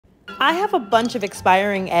I have a bunch of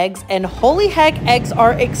expiring eggs, and holy heck, eggs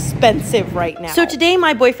are expensive right now. So today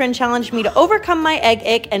my boyfriend challenged me to overcome my egg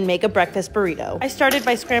ick and make a breakfast burrito. I started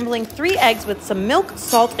by scrambling 3 eggs with some milk,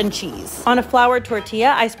 salt, and cheese. On a floured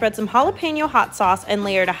tortilla, I spread some jalapeno hot sauce and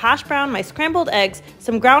layered a hash brown, my scrambled eggs,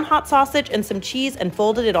 some ground hot sausage, and some cheese, and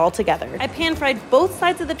folded it all together. I pan-fried both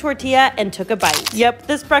sides of the tortilla and took a bite. Yep,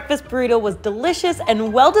 this breakfast burrito was delicious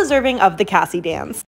and well deserving of the Cassie dance.